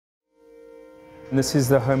This is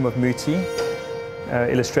the home of Muti,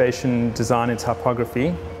 illustration, design and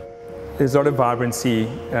typography. There's a lot of vibrancy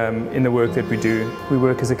in the work that we do. We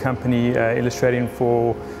work as a company illustrating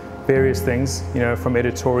for various things, from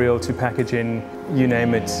editorial to packaging, you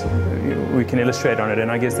name it, we can illustrate on it.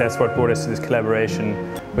 And I guess that's what brought us to this collaboration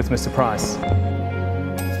with Mr. Price.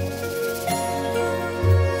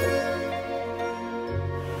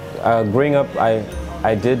 Growing up,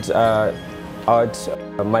 I did art.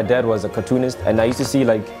 My dad was a cartoonist, and I used to see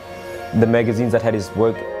the magazines that had his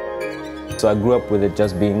work. So I grew up with it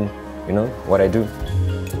just being, what I do.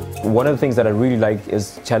 One of the things that I really like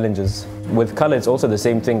is challenges. With color, it's also the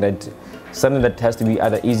same thing, that something that has to be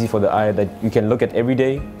either easy for the eye, that you can look at every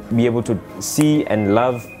day, be able to see and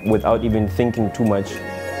love without even thinking too much.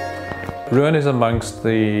 Ruan is amongst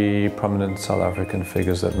the prominent South African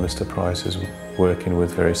figures that Mr. Price is working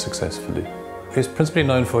with very successfully. He's principally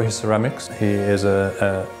known for his ceramics. He is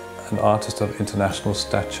an artist of international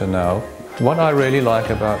stature now. What I really like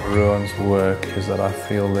about Ruan's work is that I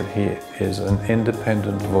feel that he is an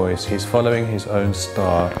independent voice. He's following his own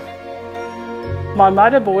star. My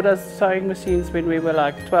mother bought us sewing machines when we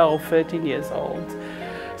were 12, 13 years old.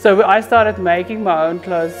 So I started making my own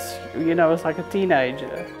clothes, I was like a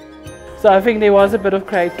teenager. So I think there was a bit of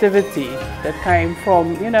creativity that came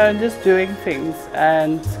from, just doing things.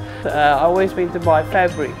 And I always went to buy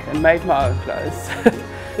fabric and made my own clothes.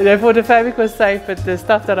 Therefore the fabric was safe, but the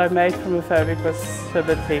stuff that I made from the fabric was a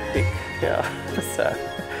bit hectic. Yeah. So.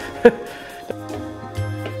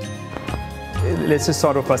 Let's just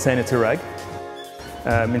start off by saying it's a rug,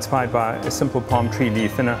 inspired by a simple palm tree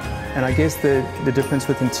leaf. And I guess the difference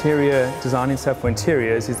with interior, designing stuff for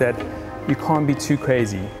interiors, is that you can't be too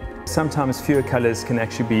crazy. Sometimes fewer colors can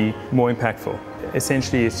actually be more impactful.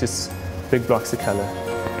 Essentially, it's just big blocks of color.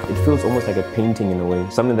 It feels almost like a painting in a way,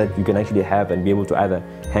 something that you can actually have and be able to either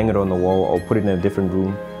hang it on the wall or put it in a different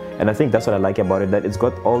room. And I think that's what I like about it, that it's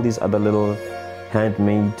got all these other little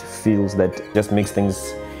handmade feels that just makes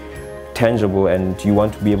things tangible, and you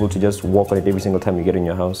want to be able to just walk on it every single time you get in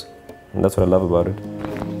your house. And that's what I love about it.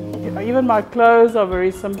 Even my clothes are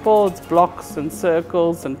very simple. It's blocks and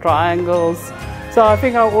circles and triangles. So I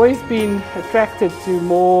think I've always been attracted to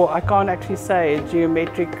more, I can't actually say,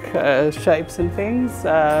 geometric shapes and things.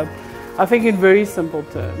 I think in very simple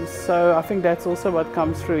terms. So I think that's also what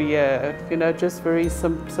comes through here, just very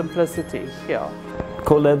simplicity. Yeah.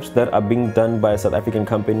 Collabs that are being done by South African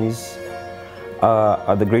companies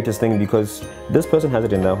are the greatest thing, because this person has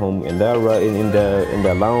it in their home, in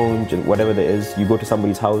their lounge, and whatever there is. You go to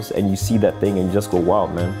somebody's house and you see that thing and you just go, wow,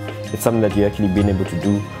 man. It's something that you're actually being able to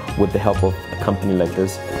do with the help of a company like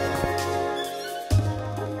this.